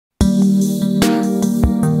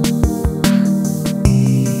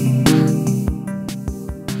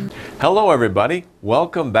Hello everybody,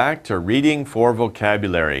 welcome back to Reading for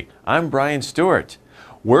Vocabulary. I'm Brian Stuart.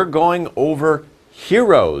 We're going over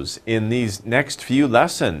heroes in these next few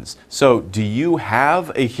lessons. So do you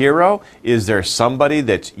have a hero? Is there somebody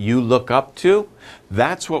that you look up to?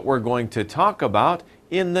 That's what we're going to talk about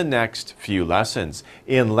in the next few lessons.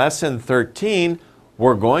 In lesson 13,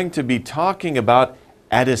 we're going to be talking about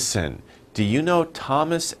Edison. Do you know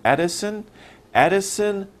Thomas Edison?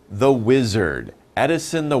 Edison the Wizard.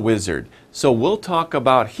 Edison the Wizard. So we'll talk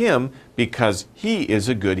about him because he is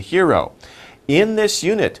a good hero. In this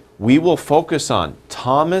unit, we will focus on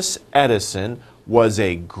Thomas Edison was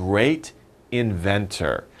a great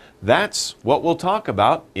inventor. That's what we'll talk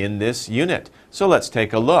about in this unit. So let's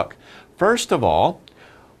take a look. First of all,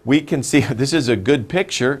 we can see this is a good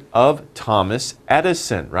picture of Thomas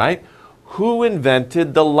Edison, right? Who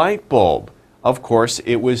invented the light bulb? Of course,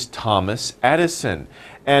 it was Thomas Edison.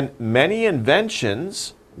 And many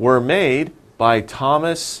inventions were made by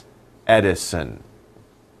Thomas Edison.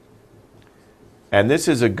 And this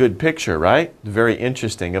is a good picture, right? Very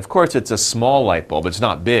interesting. Of course, it's a small light bulb. It's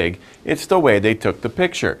not big. It's the way they took the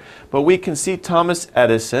picture. But we can see Thomas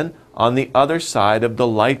Edison on the other side of the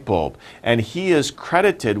light bulb. And he is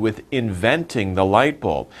credited with inventing the light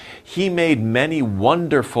bulb. He made many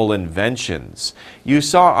wonderful inventions. You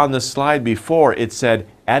saw on the slide before, it said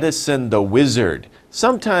Edison the Wizard.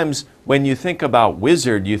 Sometimes when you think about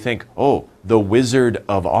wizard, you think, oh, the Wizard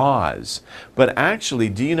of Oz. But actually,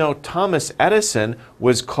 do you know Thomas Edison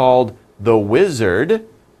was called the Wizard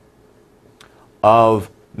of,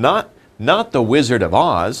 not the Wizard of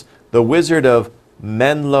Oz, the Wizard of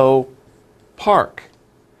Menlo Park.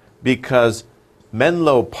 Because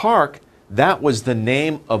Menlo Park, that was the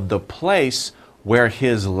name of the place where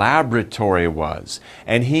his laboratory was.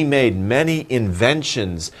 And he made many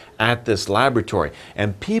inventions at this laboratory.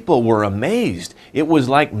 And people were amazed. It was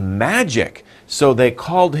like magic. So they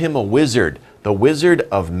called him a wizard, the Wizard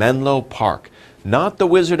of Menlo Park. Not the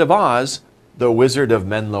Wizard of Oz, the Wizard of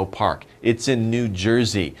Menlo Park. It's in New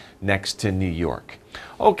Jersey, next to New York.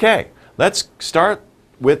 Okay, let's start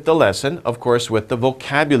with the lesson, of course, with the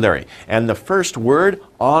vocabulary. And the first word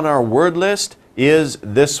on our word list is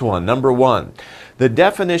this one, number 1. The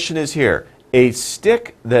definition is here, a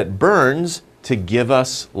stick that burns to give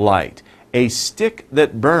us light. A stick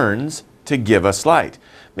that burns to give us light.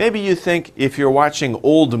 Maybe you think if you're watching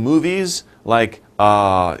old movies like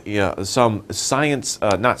some science,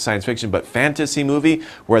 not science fiction, but fantasy movie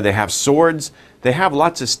where they have swords, they have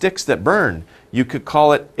lots of sticks that burn. You could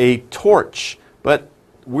call it a torch, but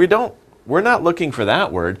we're not looking for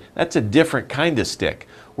that word. That's a different kind of stick.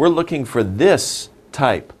 We're looking for this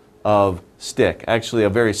type of stick, actually a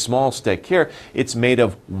very small stick here. It's made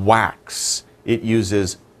of wax. It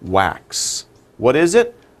uses wax. What is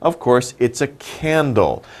it? Of course, it's a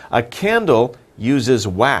candle. A candle uses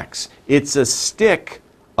wax. It's a stick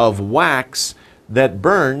of wax that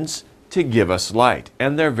burns to give us light.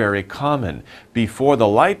 And they're very common. Before the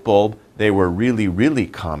light bulb, they were really, really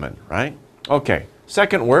common, right? Okay,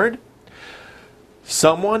 second word.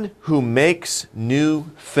 Someone who makes new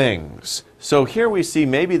things. So here we see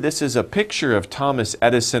maybe this is a picture of Thomas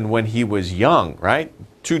Edison when he was young, right?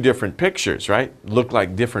 Two different pictures, right? Look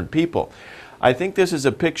like different people. I think this is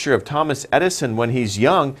a picture of Thomas Edison when he's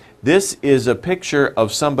young. This is a picture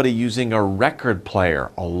of somebody using a record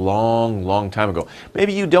player a long, long time ago.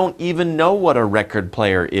 Maybe you don't even know what a record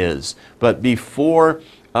player is, but before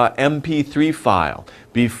MP3 file,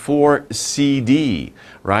 before CD,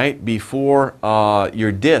 right? Before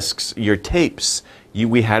your discs, your tapes,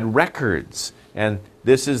 we had records. And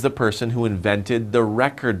this is the person who invented the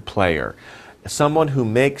record player. Someone who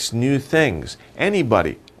makes new things.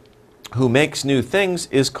 Anybody who makes new things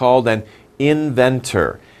is called an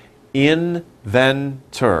inventor.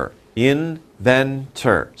 Inventor.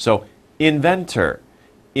 Inventor. So inventor.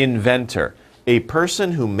 Inventor. A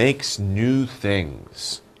person who makes new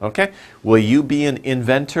things. Okay? Will you be an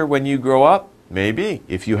inventor when you grow up? Maybe,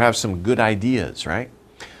 if you have some good ideas, right?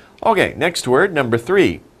 Okay, next word, number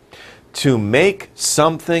 3. To make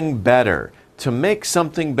something better. To make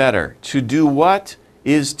something better. To do what?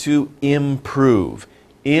 Is to improve.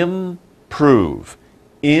 Improve.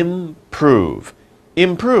 Improve.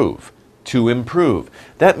 Improve. To improve.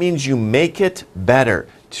 That means you make it better.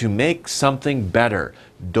 To make something better.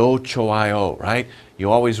 Do-cho-I-o, right?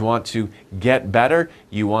 You always want to get better.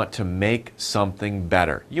 You want to make something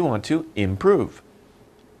better. You want to improve.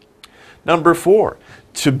 Number 4,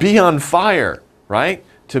 to be on fire, right?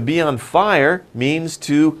 To be on fire means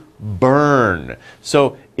to burn.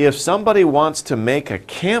 So if somebody wants to make a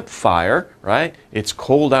campfire, right? It's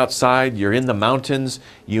cold outside, you're in the mountains,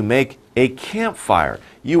 you make a campfire.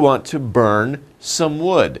 You want to burn some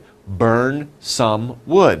wood. Burn some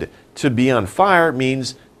wood. To be on fire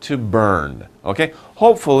means to burn. Okay?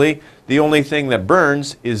 Hopefully, the only thing that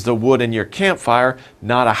burns is the wood in your campfire,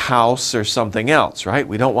 not a house or something else, right?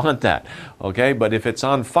 We don't want that. Okay? But if it's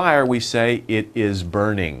on fire, we say it is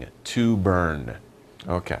burning. To burn.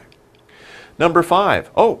 Okay. Number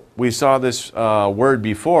 5. Oh, we saw this word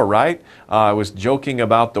before, right? I was joking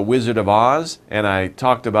about the Wizard of Oz, and I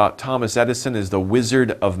talked about Thomas Edison as the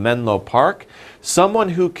Wizard of Menlo Park. Someone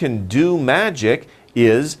who can do magic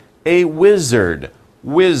is a wizard.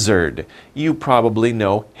 Wizard. You probably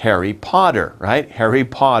know Harry Potter, right? Harry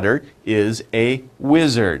Potter is a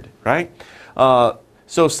wizard, right?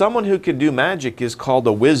 So someone who can do magic is called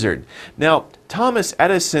a wizard. Now, Thomas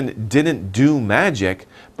Edison didn't do magic,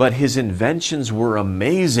 but his inventions were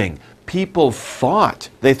amazing. People thought,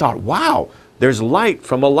 wow, there's light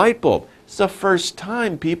from a light bulb. It's the first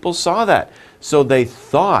time people saw that. So they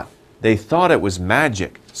thought it was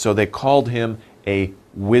magic. So they called him a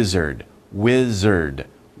wizard. Wizard.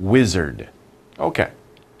 Wizard. Okay.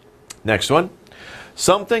 Next one.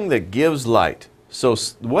 Something that gives light. So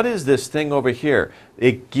what is this thing over here?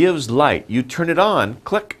 It gives light. You turn it on,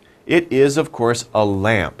 click. It is, of course, a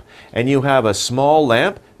lamp. And you have a small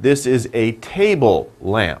lamp. This is a table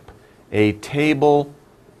lamp. A table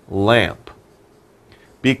lamp.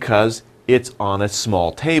 Because it's on a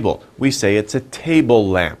small table. We say it's a table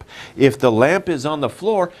lamp. If the lamp is on the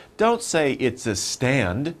floor, don't say it's a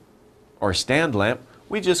stand or stand lamp.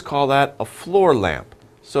 We just call that a floor lamp.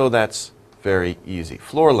 So that's very easy.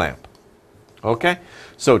 Floor lamp. Okay?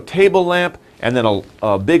 So table lamp and then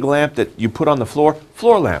a big lamp that you put on the floor,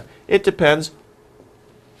 floor lamp. It depends.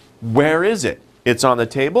 Where is it? It's on the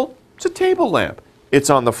table, it's a table lamp.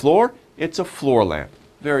 It's on the floor, it's a floor lamp.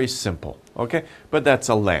 Very simple, okay? But that's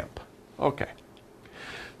a lamp. Okay.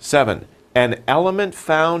 7, an element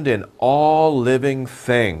found in all living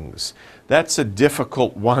things. That's a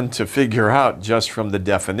difficult one to figure out just from the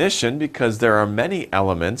definition because there are many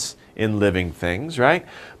elements in living things, right?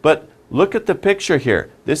 But look at the picture here.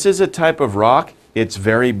 This is a type of rock. It's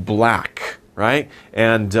very black, right?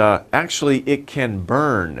 And actually it can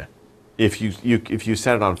burn if you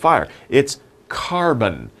set it on fire. It's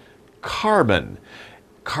carbon. Carbon.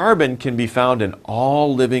 Carbon can be found in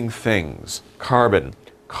all living things. Carbon.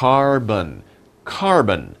 Carbon.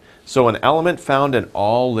 Carbon. So an element found in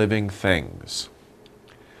all living things.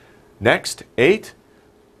 Next, 8,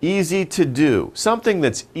 easy to do. Something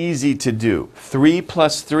that's easy to do. 3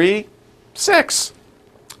 plus 3, 6.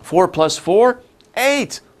 4 plus 4,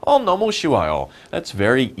 8. Oh, 너무 쉬워요. That's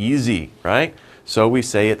very easy, right? So we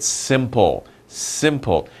say it's simple.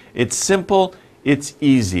 Simple. It's simple, it's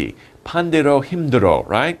easy. 반대로 힘들어,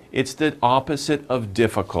 right? It's the opposite of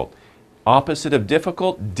difficult. Opposite of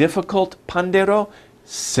difficult, difficult, 반대로,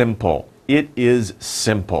 simple. It is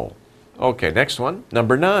simple. Okay, next one,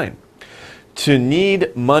 number 9. To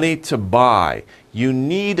need money to buy. You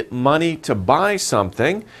need money to buy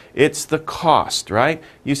something. It's the cost, right?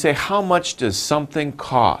 You say, how much does something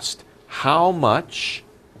cost? How much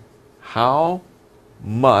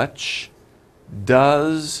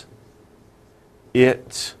does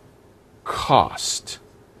it cost?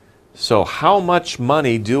 So how much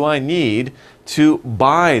money do I need to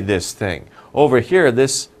buy this thing? Over here,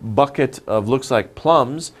 this bucket of looks like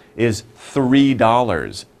plums is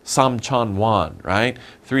 $3. 삼천 won, right?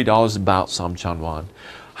 $3 is about 삼천 won.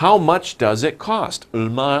 How much does it cost?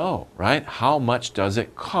 얼마요, right? How much does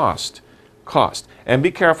it cost? Cost. And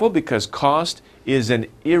be careful because cost is an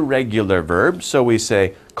irregular verb. So we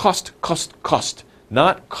say cost, cost, cost.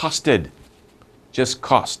 Not costed. Just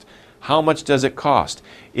cost. How much does it cost?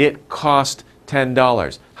 It cost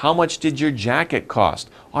 $10. How much did your jacket cost?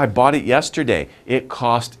 Oh, I bought it yesterday. It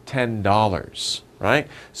cost $10, right?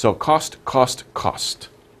 So cost, cost, cost.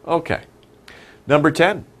 Okay. Number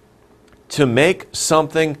 10, to make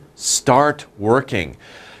something start working.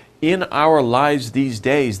 In our lives these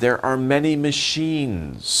days, there are many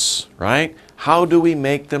machines, right? How do we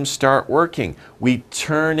make them start working? We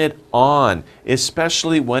turn it on,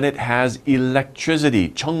 especially when it has electricity,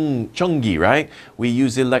 전기, right? We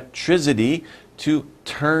use electricity to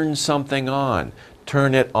turn something on,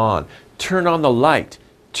 turn it on. Turn on the light,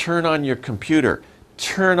 turn on your computer,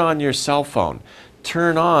 turn on your cell phone.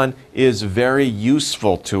 Turn on is very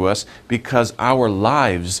useful to us because our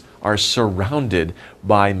lives are surrounded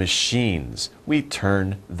by machines. We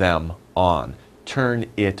turn them on. Turn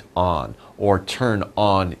it on or turn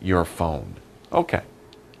on your phone. Okay.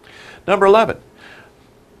 Number 11.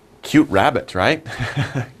 Cute rabbit, right?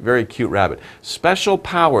 Very cute rabbit. Special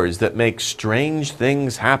powers that make strange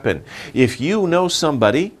things happen. If you know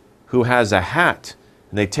somebody who has a hat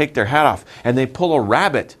and they take their hat off and they pull a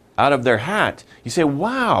rabbit out of their hat, you say,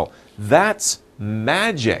 wow, that's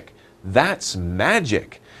magic. That's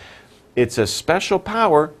magic. It's a special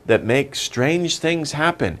power that makes strange things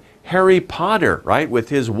happen. Harry Potter, right, with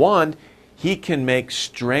his wand, he can make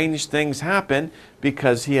strange things happen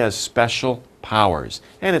because he has special powers.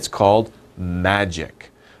 And it's called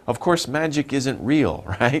magic. Of course, magic isn't real,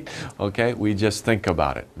 right? Okay, we just think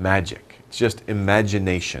about it. Magic. It's just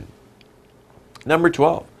imagination. Number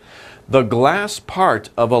 12, the glass part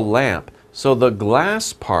of a lamp. So the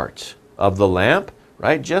glass part of the lamp,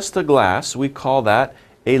 right, just the glass, we call that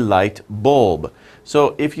a light bulb.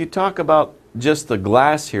 So if you talk about just the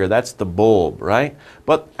glass here, that's the bulb, right?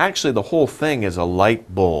 But actually the whole thing is a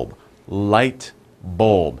light bulb. Light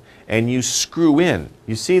bulb. And you screw in.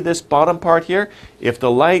 You see this bottom part here? If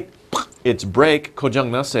the light, it's break,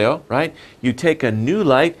 고장 났어요, right? You take a new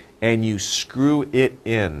light and you screw it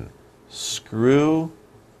in. Screw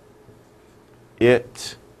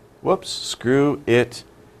it, screw it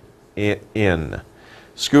in.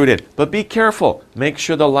 Screw it in. But be careful. Make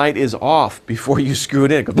sure the light is off before you screw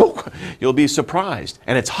it in. You'll be surprised.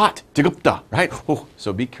 And it's hot. 뜨겁다, right?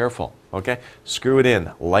 So be careful, okay? Screw it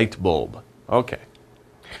in. Light bulb. Okay.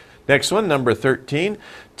 Next one, number 13.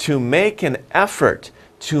 To make an effort.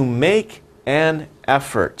 To make an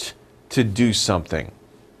effort to do something.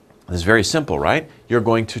 This is very simple, right? You're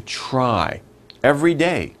going to try. Every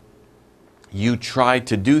day, you try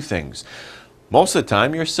to do things. Most of the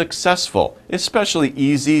time, you're successful, especially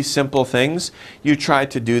easy, simple things. You try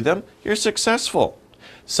to do them, you're successful.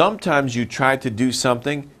 Sometimes you try to do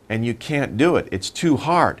something and you can't do it. It's too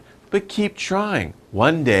hard, but keep trying.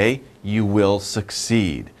 One day, you will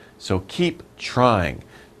succeed. So keep trying.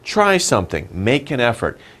 Try something, make an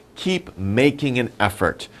effort. Keep making an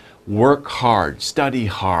effort. Work hard, study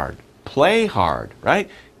hard, play hard, right?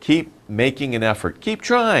 Keep making an effort. Keep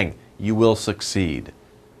trying. You will succeed.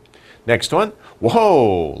 Next one.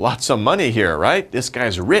 Whoa, lots of money here, right? This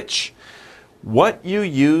guy's rich. What you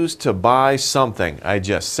use to buy something, I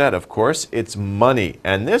just said, of course, it's money.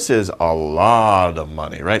 And this is a lot of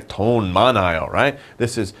money, right? 돈 많아요, right?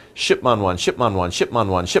 This is 10만 원, 10만 원, 10만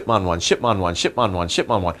원, 10만 원, 10만 원, 10만 원,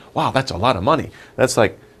 10만 원. Wow, that's a lot of money. That's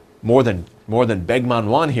like more than 100만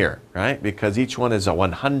won here, right? Because each one is a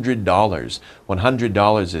 $100.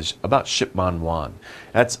 $100 is about 10만 won.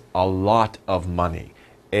 That's a lot of money.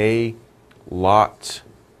 A lot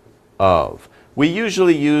of. We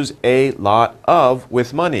usually use a lot of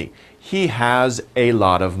with money. He has a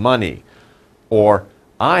lot of money. Or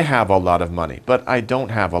I have a lot of money, but I don't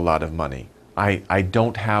have a lot of money. I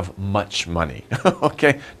don't have much money.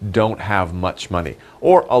 Okay? Don't have much money.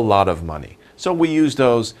 Or a lot of money. So we use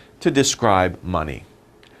those to describe money.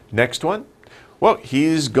 Next one. Well,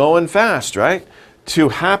 he's going fast, right? To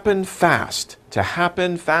happen fast. To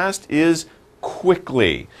happen fast is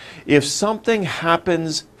quickly. If something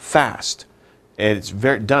happens fast, and it's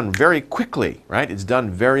done very quickly, right? It's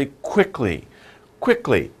done very quickly.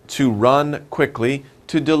 Quickly. To run quickly.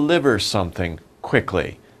 To deliver something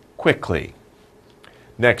quickly. Quickly.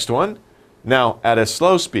 Next one. Now, at a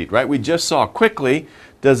slow speed, right? We just saw quickly.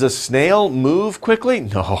 Does a snail move quickly?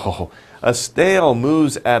 No. A snail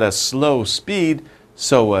moves at a slow speed,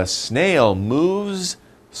 so a snail moves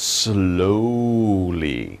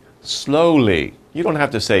slowly. Slowly. You don't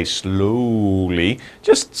have to say slowly,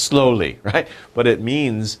 just slowly, right? But it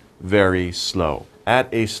means very slow,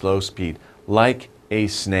 at a slow speed, like a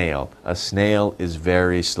snail. A snail is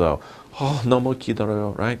very slow. Oh, 너무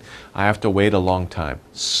기다려요, right? I have to wait a long time.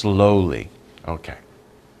 Slowly. Okay.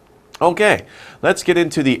 Okay, let's get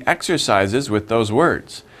into the exercises with those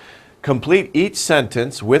words. Complete each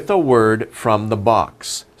sentence with a word from the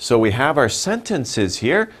box. So we have our sentences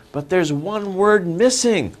here, but there's one word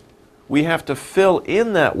missing. We have to fill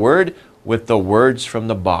in that word with the words from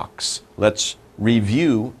the box. Let's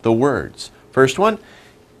review the words. First one,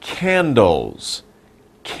 candles.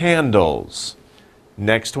 Candles.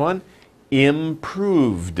 Next one,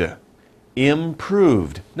 improved.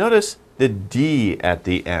 Improved. Notice the D at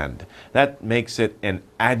the end. That makes it an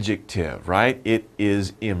adjective, right? It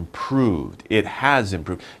is improved. It has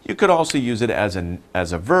improved. You could also use it as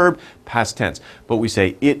a verb, past tense. But we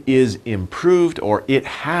say it is improved or it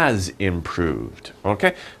has improved,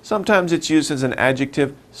 okay? Sometimes it's used as an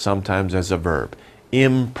adjective, sometimes as a verb.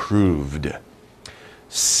 Improved.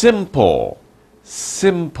 Simple.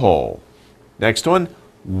 Simple. Next one,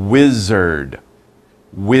 wizard.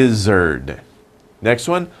 Wizard. Next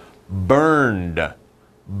one, burned.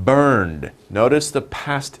 burned. Notice the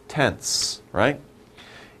past tense, right?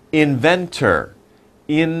 Inventor,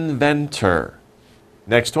 inventor.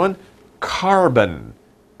 Next one, carbon,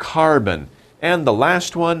 carbon. And the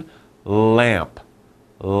last one, lamp,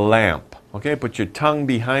 lamp. Okay, put your tongue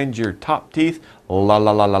behind your top teeth. La,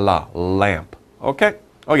 la, la, la, la, lamp. Okay?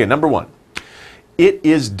 Okay, number one. It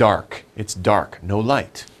is dark. It's dark, no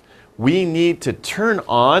light. We need to turn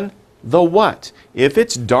on the what? If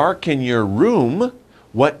it's dark in your room,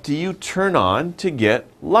 what do you turn on to get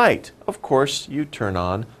light? Of course, you turn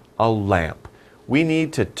on a lamp. We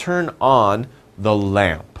need to turn on the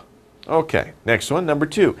lamp. Okay, next one, number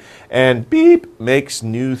two. And beep makes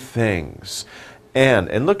new things.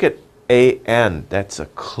 And look at an. That's a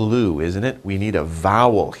clue, isn't it? We need a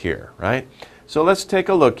vowel here, right? So let's take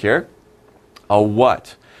a look here. A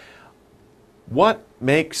what? What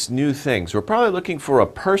makes new things? We're probably looking for a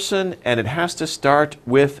person, and it has to start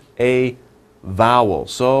with a vowel.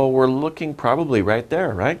 So we're looking probably right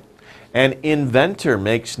there, right? An inventor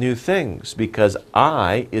makes new things because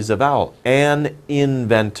I is a vowel. An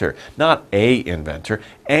inventor, not a inventor.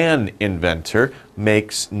 An inventor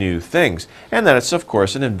makes new things. And then it's, of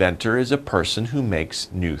course, an inventor is a person who makes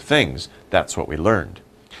new things. That's what we learned.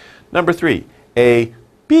 Number three, a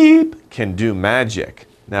beep can do magic.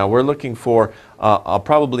 Now we're looking for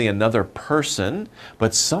probably another person,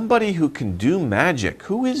 but somebody who can do magic.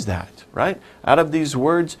 Who is that, right? Out of these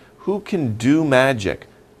words, who can do magic?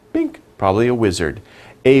 Bink, probably a wizard.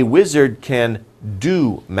 A wizard can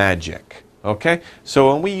do magic, okay?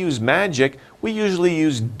 So when we use magic, we usually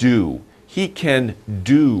use do. He can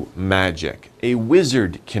do magic. A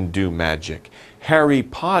wizard can do magic. Harry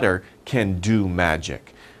Potter can do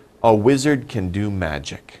magic. A wizard can do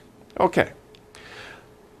magic. Okay.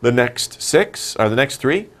 The next six, or the next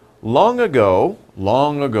three, long ago,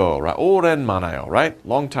 right? 오랜 많아요, right?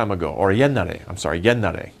 Long time ago, or 옛날에, I'm sorry,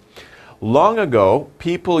 옛날에. Long ago,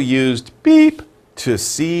 people used beep to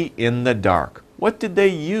see in the dark. What did they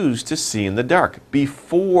use to see in the dark?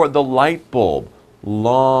 Before the light bulb,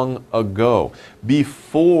 long ago.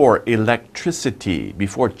 Before electricity,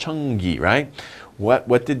 before 청기, right?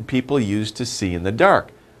 What did people use to see in the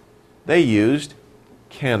dark? They used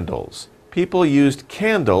candles. People used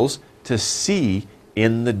candles to see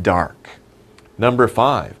in the dark. Number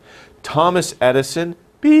five, Thomas Edison,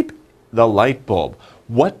 beep, the light bulb.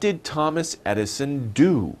 What did Thomas Edison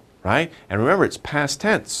do, right? And remember, it's past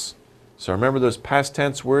tense. So remember those past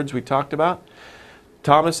tense words we talked about?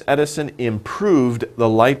 Thomas Edison improved the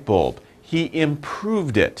light bulb. He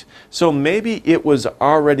improved it. So maybe it was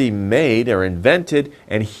already made or invented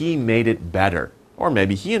and he made it better. Or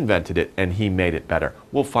maybe he invented it and he made it better.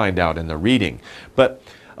 We'll find out in the reading. But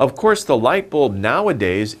of course, the light bulb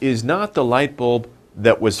nowadays is not the light bulb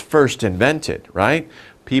that was first invented, right?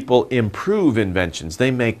 People improve inventions.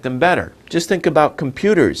 They make them better. Just think about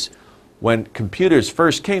computers. When computers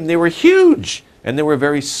first came, they were huge and they were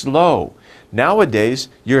very slow. Nowadays,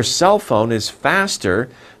 your cell phone is faster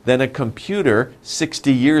than a computer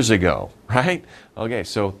 60 years ago, right? Okay,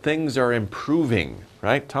 so things are improving,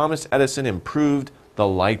 right? Thomas Edison improved the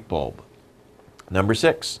light bulb. Number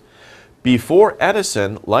six, before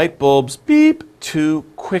Edison, light bulbs beep too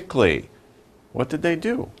quickly. What did they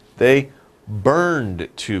do? They burned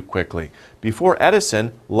too quickly. Before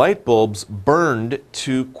Edison, light bulbs burned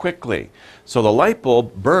too quickly. So the light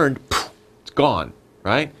bulb burned, it's gone,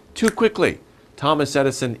 right? Too quickly. Thomas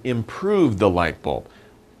Edison improved the light bulb.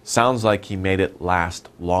 Sounds like he made it last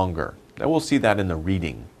longer. And we'll see that in the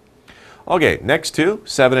reading. Okay, next two,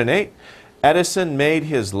 7 and 8. Edison made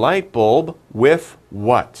his light bulb with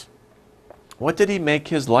what? What did he make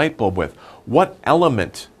his light bulb with? What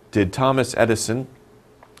element did Thomas Edison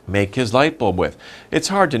make his light bulb with? It's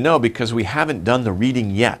hard to know because we haven't done the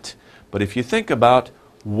reading yet. But if you think about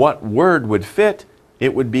what word would fit,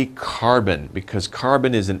 it would be carbon, because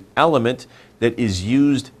carbon is an element that is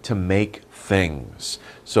used to make things.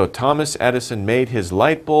 So Thomas Edison made his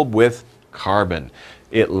light bulb with carbon.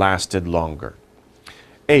 It lasted longer.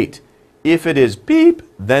 8. If it is beep,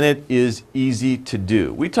 then it is easy to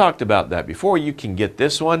do. We talked about that before. You can get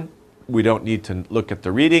this one. We don't need to look at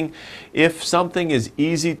the reading. If something is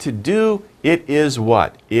easy to do, it is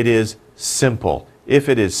what? It is simple. If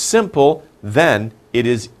it is simple, then it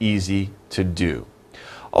is easy to do.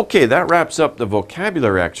 Okay, that wraps up the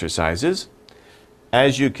vocabulary exercises.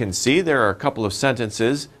 As you can see, there are a couple of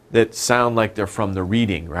sentences that sound like they're from the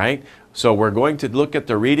reading, right? So we're going to look at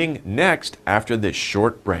the reading next after this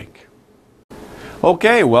short break.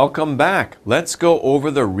 Okay, welcome back. Let's go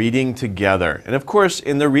over the reading together. And of course,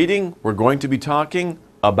 in the reading, we're going to be talking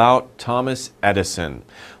about Thomas Edison.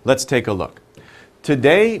 Let's take a look.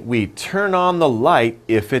 Today we turn on the light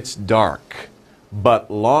if it's dark.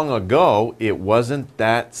 But long ago, it wasn't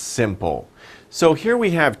that simple. So here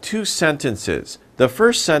we have two sentences. The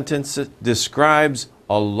first sentence describes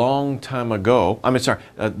a long time ago.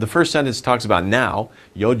 The first sentence talks about now,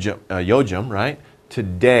 요즘, right?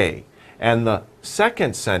 Today. And the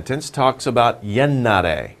second sentence talks about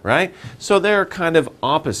옛날에, right? So they're kind of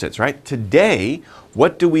opposites, right? Today,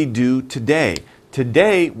 what do we do today?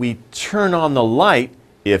 Today, we turn on the light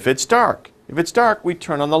if it's dark. If it's dark, we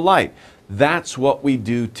turn on the light. That's what we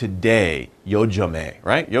do today. 요즘에,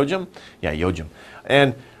 right? 요즘? Yeah, 요즘.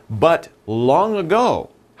 But long ago,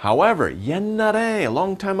 however, 옛날에, a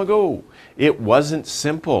long time ago, it wasn't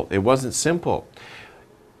simple. It wasn't simple.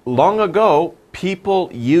 Long ago, people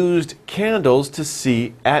used candles to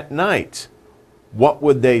see at night. What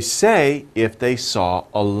would they say if they saw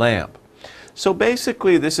a lamp? So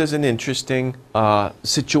basically, this is an interesting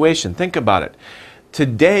situation. Think about it.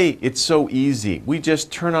 Today, it's so easy. We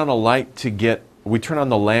just turn on we turn on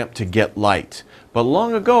the lamp to get light. But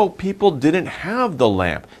long ago, people didn't have the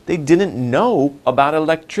lamp. They didn't know about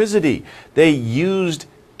electricity. They used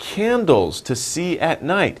candles to see at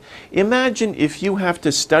night. Imagine if you have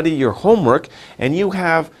to study your homework and you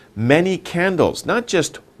have many candles, not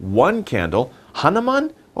just one candle.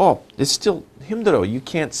 하나만? Oh, it's still 힘들어. You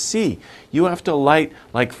can't see. You have to light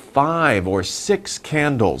like 5 or 6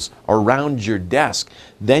 candles around your desk.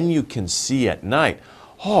 Then you can see at night.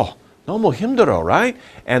 Oh, 너무 힘들어, right?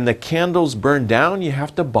 And the candles burn down, you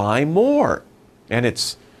have to buy more. And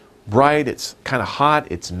it's bright, it's kind of hot,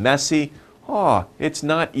 it's messy. Oh, it's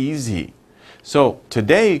not easy. So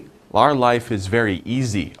today, our life is very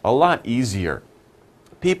easy, a lot easier.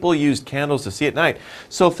 People use candles to see at night.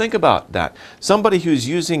 So think about that. Somebody who's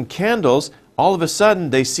using candles, all of a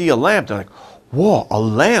sudden they see a lamp. They're like, whoa, a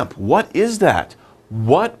lamp, what is that?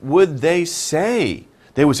 What would they say?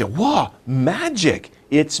 They would say, whoa, magic.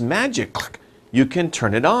 It's magic. You can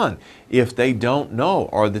turn it on. If they don't know,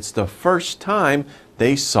 or it's the first time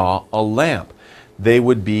they saw a lamp, they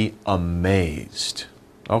would be amazed.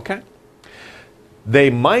 Okay?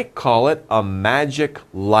 They might call it a magic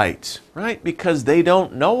light, right? Because they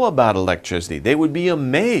don't know about electricity. They would be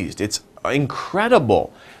amazed. It's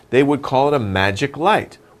incredible. They would call it a magic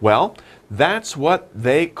light. Well, that's what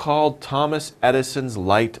they called Thomas Edison's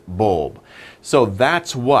light bulb. So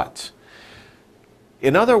that's what.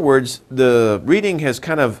 In other words, the reading has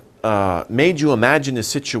kind of made you imagine a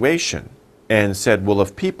situation and said, well,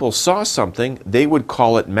 if people saw something, they would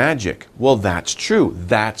call it magic. Well, that's true.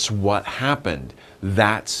 That's what happened.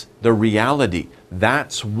 That's the reality.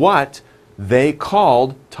 That's what they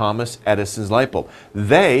called Thomas Edison's light bulb.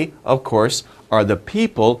 They, of course, are the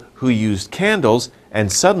people who used candles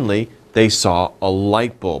and suddenly they saw a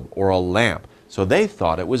light bulb or a lamp. So they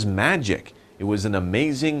thought it was magic. It was an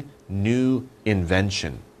amazing new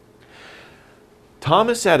invention.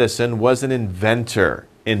 Thomas Edison was an inventor.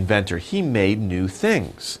 He made new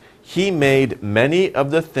things. He made many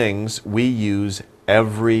of the things we use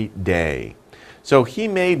every day. So he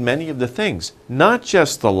made many of the things, not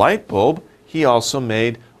just the light bulb. He also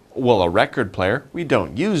made, well, a record player. We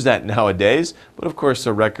don't use that nowadays, but of course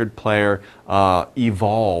a record player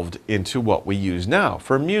evolved into what we use now.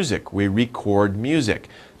 For music, we record music.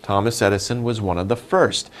 Thomas Edison was one of the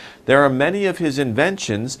first. There are many of his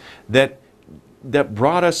inventions that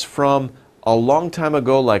brought us from a long time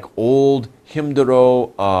ago, like old,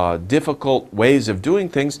 힘들어, difficult ways of doing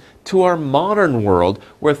things, to our modern world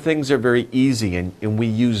where things are very easy and we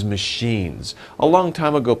use machines. A long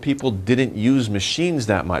time ago, people didn't use machines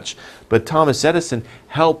that much, but Thomas Edison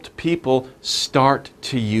helped people start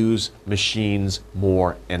to use machines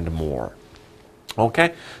more and more.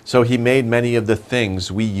 Okay, so he made many of the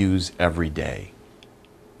things we use every day.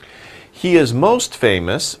 He is most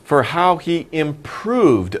famous for how he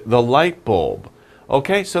improved the light bulb.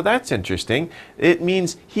 Okay, so that's interesting. It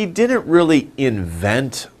means he didn't really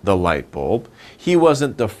invent the light bulb. He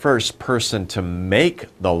wasn't the first person to make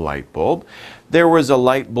the light bulb. There was a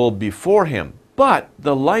light bulb before him, but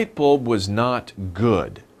the light bulb was not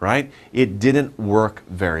good, right? It didn't work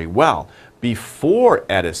very well. Before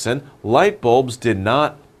Edison, light bulbs did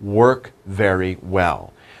not work very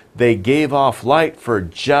well. They gave off light for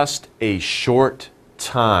just a short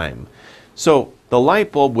time. So the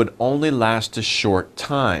light bulb would only last a short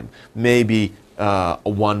time, maybe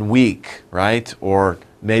 1 week, right? Or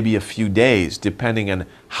maybe a few days, depending on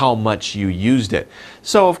how much you used it.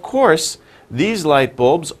 So of course, these light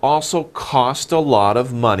bulbs also cost a lot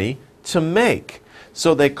of money to make.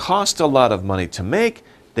 So they cost a lot of money to make.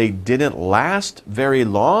 They didn't last very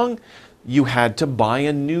long. You had to buy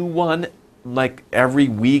a new one like every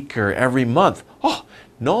week or every month. Oh,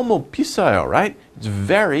 너무 비싸요, right? It's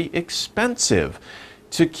very expensive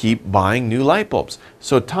to keep buying new light bulbs.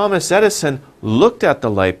 So Thomas Edison looked at the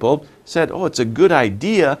light bulb, said, oh, it's a good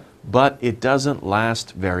idea, but it doesn't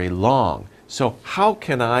last very long. So how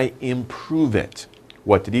can I improve it?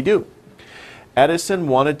 What did he do? Edison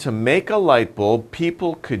wanted to make a light bulb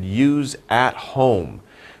people could use at home.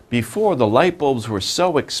 Before, the light bulbs were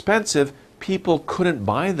so expensive, people couldn't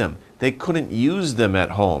buy them. They couldn't use them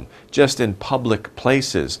at home, just in public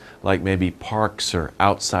places, like maybe parks or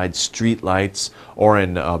outside street lights or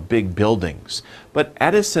in big buildings. But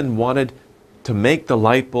Edison wanted to make the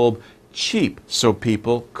light bulb cheap so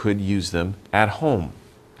people could use them at home.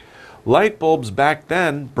 Light bulbs back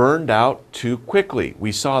then burned out too quickly.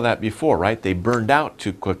 We saw that before, right? They burned out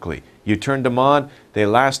too quickly. You turned them on, they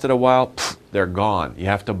lasted a while, they're gone. You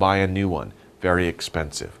have to buy a new one. Very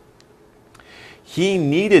expensive. He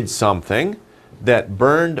needed something that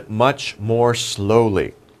burned much more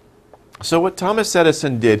slowly. So what Thomas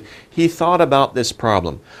Edison did, he thought about this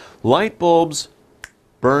problem. Light bulbs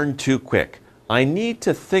burn too quick. I need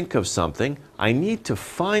to think of something. I need to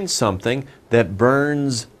find something that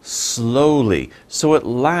burns slowly so it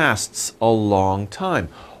lasts a long time.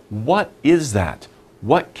 What is that?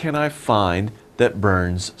 What can I find that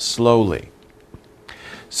burns slowly?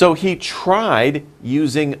 So he tried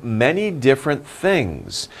using many different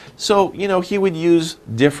things. So, he would use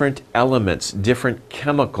different elements, different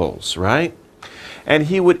chemicals, right? And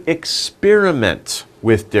he would experiment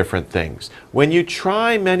with different things. When you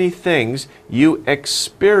try many things, you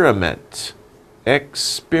experiment.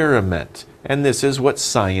 Experiment. And this is what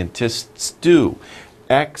scientists do.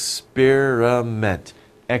 Experiment.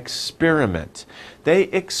 Experiment. They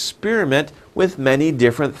experiment with many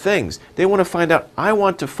different things. They want to find out, I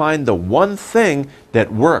want to find the one thing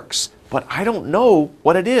that works, but I don't know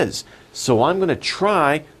what it is. So I'm going to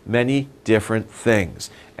try many different things,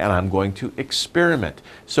 and I'm going to experiment.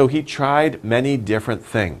 So he tried many different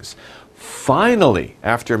things. Finally,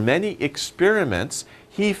 after many experiments,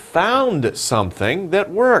 he found something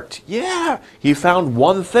that worked. Yeah, he found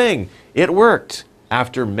one thing. It worked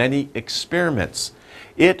after many experiments.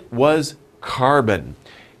 It was carbon.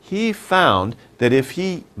 He found that if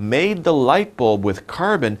he made the light bulb with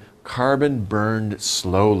carbon, carbon burned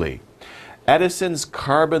slowly. Edison's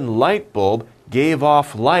carbon light bulb gave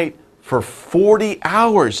off light for 40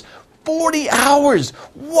 hours. 40 hours!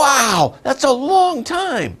 Wow! That's a long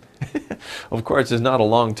time! Of course, it's not a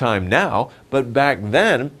long time now, but back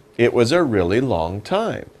then, it was a really long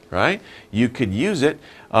time, right? You could use it,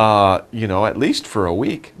 at least for a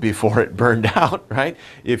week before it burned out, right?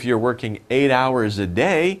 If you're working 8 hours a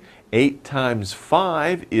day, 8 times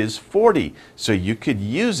 5 is 40. So you could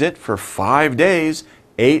use it for 5 days,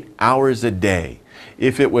 8 hours a day.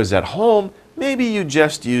 If it was at home, maybe you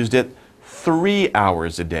just used it 3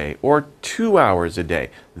 hours a day or 2 hours a day.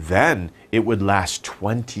 Then it would last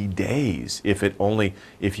 20 days if you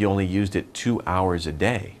only used it 2 hours a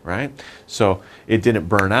day, right? So it didn't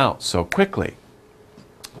burn out so quickly.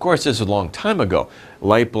 Of course, this is a long time ago.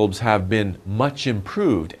 Light bulbs have been much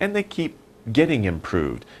improved, and they keep getting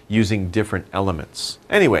improved using different elements.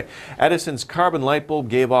 Anyway, Edison's carbon light bulb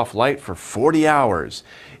gave off light for 40 hours.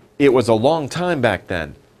 It was a long time back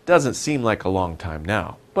then. Doesn't seem like a long time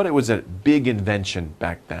now, but it was a big invention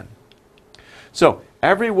back then. So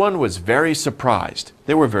everyone was very surprised.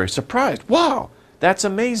 They were very surprised. Wow, that's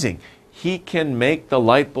amazing. He can make the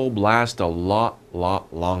light bulb last a lot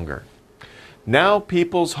longer. Now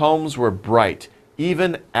people's homes were bright,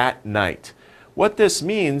 even at night. What this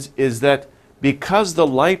means is that because the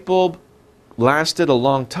light bulb lasted a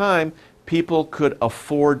long time, people could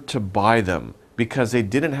afford to buy them because they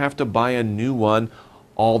didn't have to buy a new one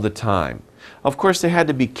all the time. Of course, they had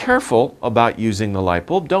to be careful about using the light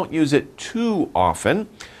bulb. Don't use it too often,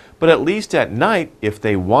 but at least at night, if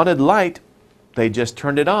they wanted light, they just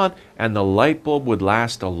turned it on and the light bulb would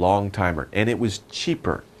last a long time, and it was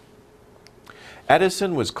cheaper.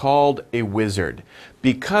 Edison was called a wizard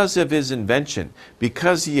because of his invention,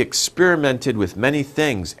 because he experimented with many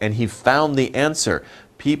things and he found the answer.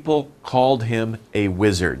 People called him a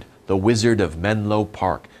wizard, the Wizard of Menlo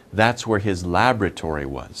Park. That's where his laboratory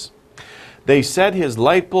was. They said his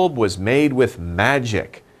light bulb was made with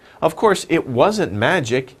magic. Of course, it wasn't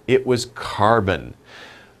magic, it was carbon.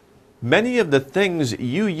 Many of the things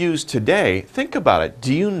you use today, think about it.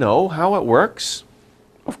 Do you know how it works?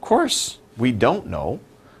 Of course. We don't know.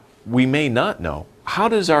 We may not know. How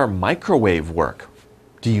does our microwave work?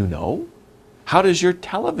 Do you know? How does your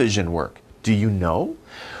television work? Do you know?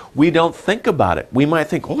 We don't think about it. We might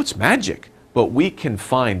think, oh, it's magic. But we can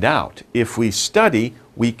find out. If we study,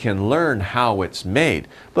 we can learn how it's made.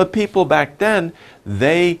 But people back then,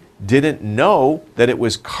 they didn't know that it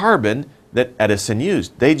was carbon that Edison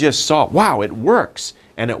used. They just saw, wow, it works,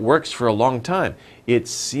 and it works for a long time. It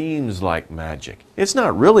seems like magic. It's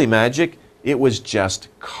not really magic. It was just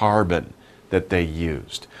carbon that they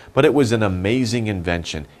used. But it was an amazing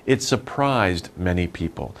invention. It surprised many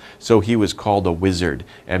people. So he was called a wizard,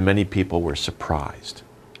 and many people were surprised.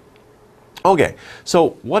 Okay,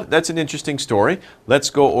 so that's an interesting story. Let's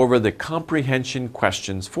go over the comprehension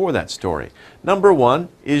questions for that story. Number one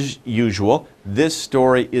is usual. This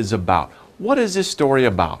story is about. What is this story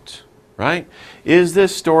about? Right? Is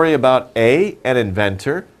this story about A, an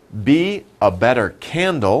inventor, B, a better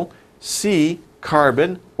candle, C,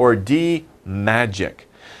 carbon, or D, magic?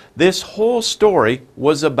 This whole story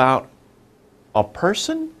was about a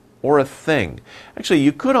person or a thing. Actually,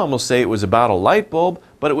 you could almost say it was about a light bulb,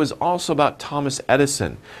 but it was also about Thomas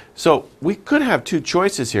Edison. So we could have two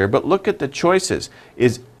choices here, but look at the choices.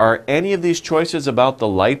 Are any of these choices about the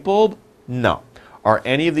light bulb? No. Are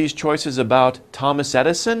any of these choices about Thomas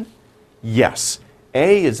Edison? Yes.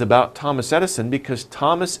 A is about Thomas Edison because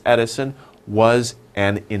Thomas Edison was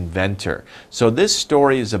an inventor. So this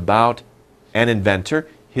story is about an inventor.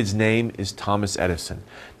 His name is Thomas Edison.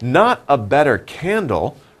 Not a better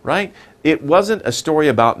candle, right? It wasn't a story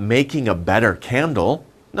about making a better candle.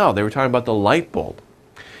 No, they were talking about the light bulb.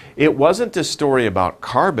 It wasn't a story about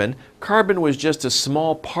carbon. Carbon was just a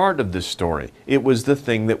small part of the story. It was the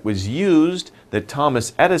thing that was used, that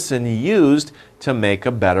Thomas Edison used to make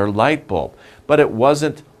a better light bulb. But it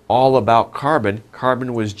wasn't all about carbon.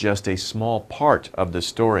 Carbon was just a small part of the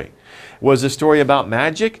story. Was the story about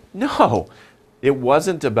magic? No, it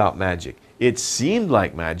wasn't about magic. It seemed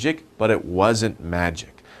like magic, but it wasn't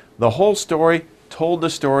magic. The whole story told the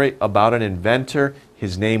story about an inventor.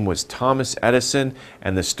 His name was Thomas Edison,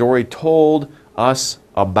 and the story told us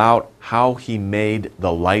about how he made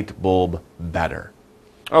the light bulb better.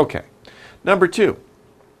 Okay, number two.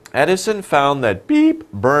 Edison found that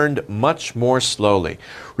beep burned much more slowly.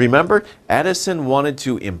 Remember, Edison wanted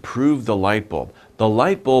to improve the light bulb. The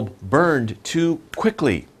light bulb burned too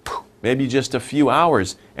quickly, maybe just a few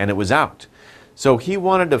hours, and it was out. So he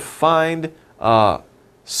wanted to find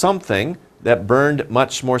something that burned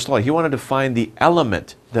much more slowly. He wanted to find the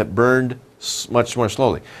element that burned much more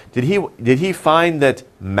slowly. Did he find that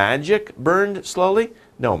magic burned slowly?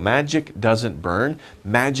 No, magic doesn't burn.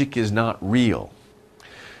 Magic is not real.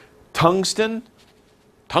 Tungsten?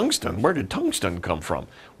 Tungsten? Where did tungsten come from?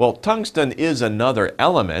 Well, tungsten is another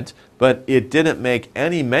element, but it didn't make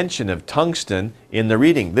any mention of tungsten in the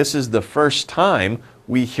reading. This is the first time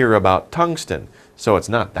we hear about tungsten, so it's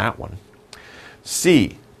not that one.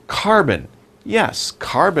 C, carbon. Yes,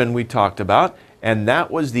 carbon we talked about, and that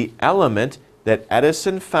was the element that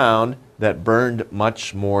Edison found that burned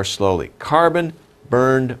much more slowly. Carbon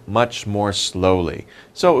burned much more slowly.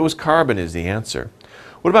 So it was carbon is the answer.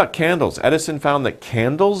 What about candles? Edison found that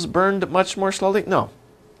candles burned much more slowly? No,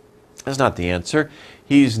 that's not the answer.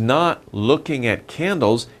 He's not looking at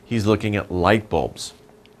candles, he's looking at light bulbs.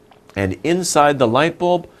 And inside the light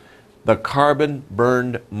bulb, the carbon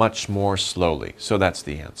burned much more slowly. So that's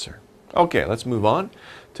the answer. Okay, let's move on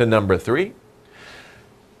to number three.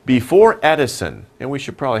 Before Edison, and we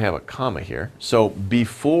should probably have a comma here. So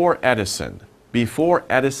before Edison, before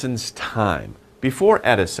Edison's time, before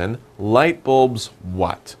Edison, light bulbs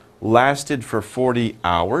what? Lasted for 40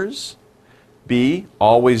 hours. B,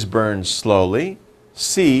 always burned slowly.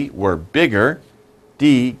 C, were bigger.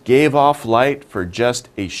 D, gave off light for just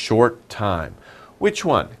a short time. Which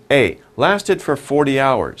one? A, lasted for 40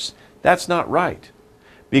 hours. That's not right,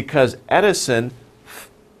 because Edison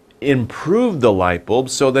improved the light bulb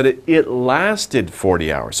so that it lasted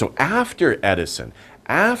 40 hours. So after Edison,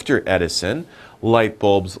 light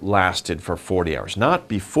bulbs lasted for 40 hours, not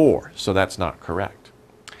before, so that's not correct.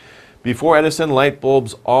 Before Edison, light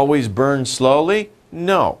bulbs always burned slowly?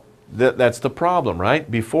 No, that's the problem, right?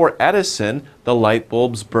 Before Edison, the light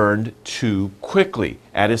bulbs burned too quickly.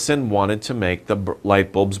 Edison wanted to make the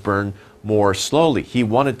light bulbs burn more slowly. He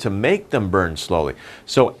wanted to make them burn slowly.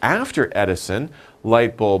 So after Edison,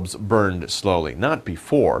 light bulbs burned slowly, not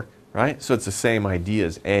before, right? So it's the same idea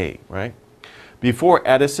as A, right? Before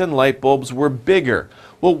Edison, light bulbs were bigger.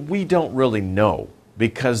 Well, we don't really know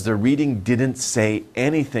because the reading didn't say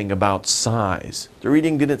anything about size. The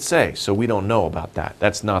reading didn't say, so we don't know about that.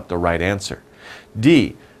 That's not the right answer.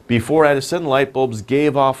 D, before Edison, light bulbs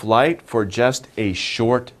gave off light for just a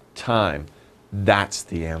short time. That's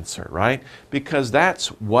the answer, right? Because that's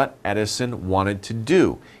what Edison wanted to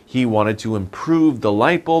do. He wanted to improve the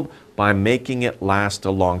light bulb by making it last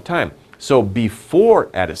a long time. So before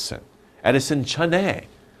Edison, Edison 전에,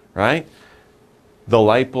 right? The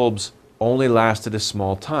light bulbs only lasted a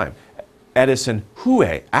small time. Edison,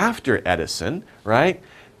 Hue, after Edison, right?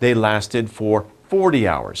 They lasted for 40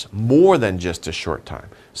 hours, more than just a short time.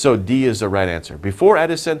 So D is the right answer. Before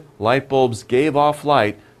Edison, light bulbs gave off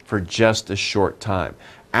light for just a short time.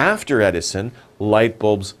 After Edison, light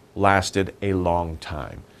bulbs lasted a long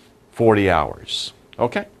time, 40 hours.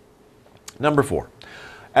 Okay? Number 4.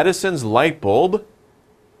 Edison's light bulb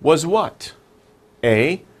was what?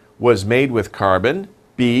 A, was made with carbon.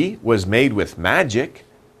 B, was made with magic.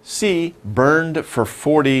 C, burned for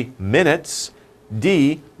 40 minutes.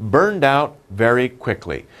 D, burned out very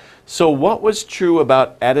quickly. So what was true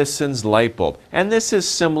about Edison's light bulb? And this is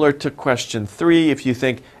similar to question 3 if you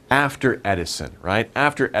think after Edison, right?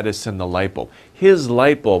 After Edison, the light bulb. His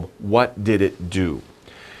light bulb, what did it do?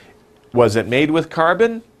 Was it made with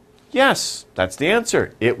carbon? Yes, that's the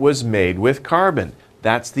answer. It was made with carbon.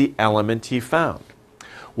 That's the element he found.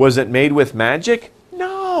 Was it made with magic?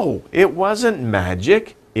 No, it wasn't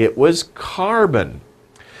magic. It was carbon.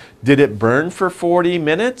 Did it burn for 40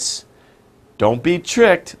 minutes? Don't be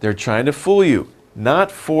tricked. They're trying to fool you.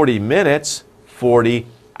 Not 40 minutes, 40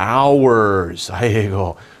 hours. There you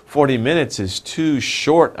go. 40 minutes is too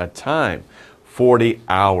short a time. 40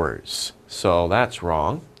 hours. So that's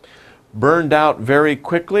wrong. Burned out very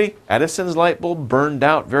quickly. Edison's light bulb burned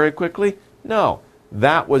out very quickly? No,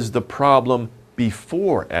 that was the problem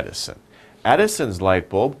before Edison. Edison's light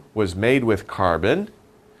bulb was made with carbon.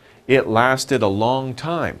 It lasted a long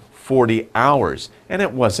time, 40 hours, and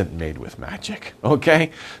it wasn't made with magic.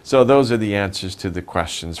 Okay? So those are the answers to the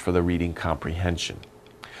questions for the reading comprehension.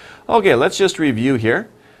 Okay, let's just review here.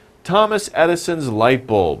 Thomas Edison's light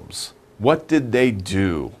bulbs. What did they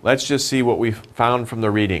do? Let's just see what we found from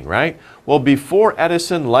the reading, right? Well, before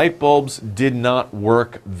Edison, light bulbs did not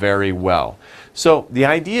work very well. So the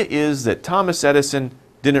idea is that Thomas Edison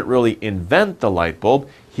didn't really invent the light bulb.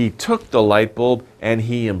 He took the light bulb and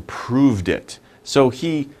he improved it. So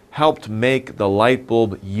he helped make the light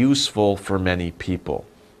bulb useful for many people.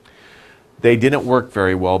 They didn't work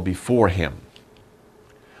very well before him.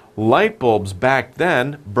 Light bulbs back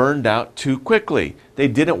then burned out too quickly. They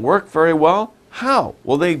didn't work very well. How?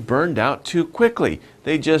 Well, they burned out too quickly.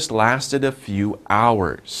 They just lasted a few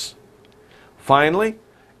hours. Finally,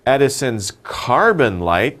 Edison's carbon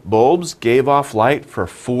light bulbs gave off light for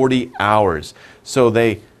 40 hours. So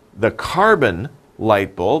the carbon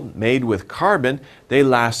light bulb made with carbon, they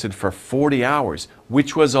lasted for 40 hours,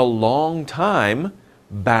 which was a long time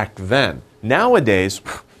back then. Nowadays,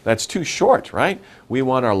 that's too short, right? We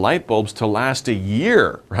want our light bulbs to last a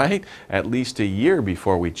year, right? At least a year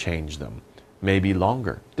before we change them. Maybe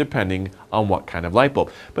longer, depending on what kind of light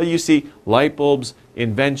bulb. But you see, light bulbs,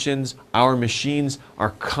 inventions, our machines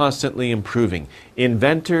are constantly improving.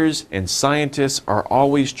 Inventors and scientists are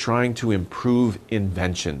always trying to improve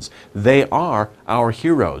inventions. They are our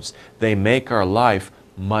heroes. They make our life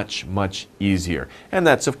much, much easier. And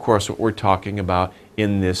that's, of course, what we're talking about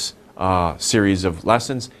in this series of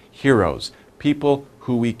lessons. Heroes, people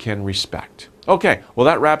who we can respect. Okay, well,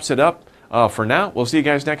 that wraps it up for now. We'll see you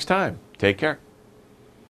guys next time. Take care.